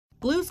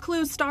Blue's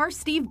Clues star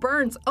Steve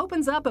Burns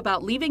opens up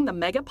about leaving the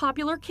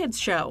mega-popular kids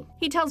show.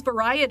 He tells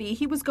Variety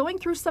he was going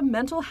through some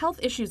mental health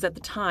issues at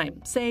the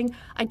time, saying,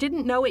 "I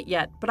didn't know it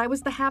yet, but I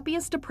was the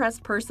happiest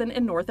depressed person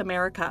in North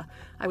America.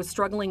 I was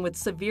struggling with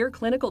severe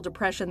clinical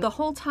depression the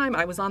whole time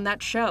I was on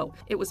that show.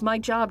 It was my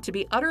job to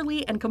be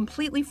utterly and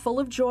completely full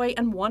of joy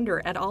and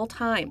wonder at all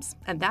times,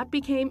 and that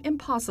became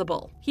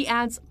impossible." He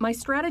adds, "My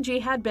strategy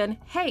had been,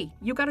 hey,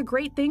 you got a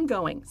great thing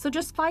going, so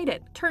just fight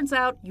it. Turns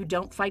out you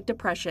don't fight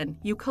depression,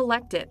 you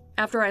collect it.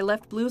 After I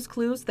left Blue's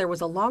Clues, there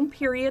was a long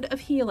period of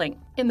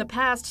healing." In the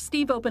past,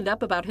 Steve opened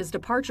up about his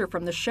departure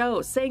from the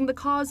show, saying the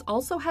cause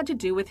also had to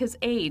do with his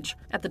age.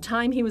 At the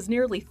time, he was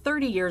nearly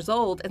 30 years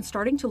old and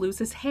starting to lose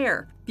his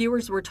hair.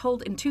 Viewers were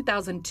told in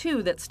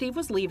 2002 that Steve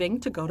was leaving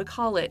to go to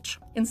college.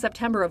 In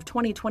September of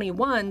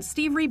 2021,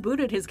 Steve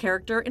rebooted his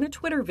character in a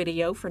Twitter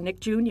video for Nick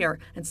Jr.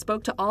 and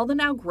spoke to all the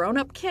now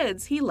grown-up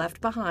kids he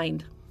left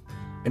behind.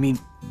 I mean,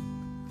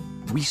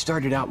 we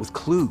started out with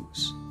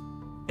clues,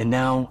 and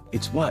now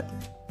it's what?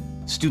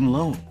 Student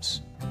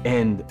loans,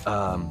 and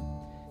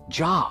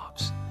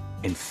jobs,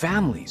 and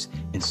families,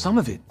 and some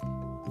of it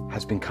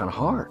has been kind of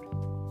hard,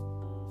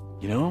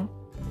 you know?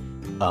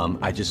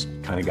 I just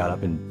kind of got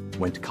up and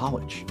went to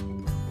college,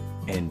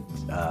 and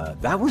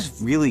that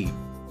was really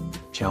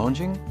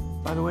challenging,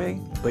 by the way,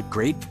 but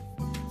great,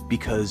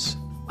 because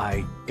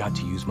I got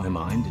to use my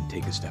mind and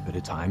take a step at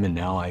a time, and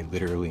now I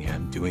literally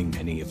am doing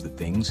many of the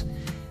things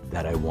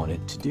that I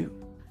wanted to do.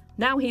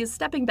 Now he is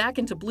stepping back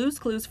into Blue's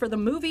Clues for the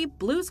movie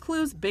Blue's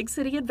Clues Big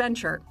City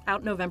Adventure,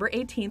 out November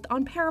 18th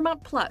on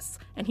Paramount+.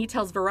 And he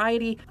tells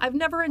Variety, "I've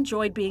never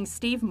enjoyed being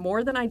Steve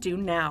more than I do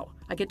now.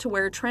 I get to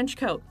wear a trench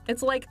coat.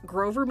 It's like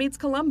Grover meets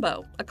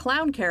Columbo, a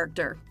clown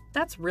character.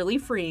 That's really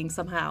freeing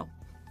somehow."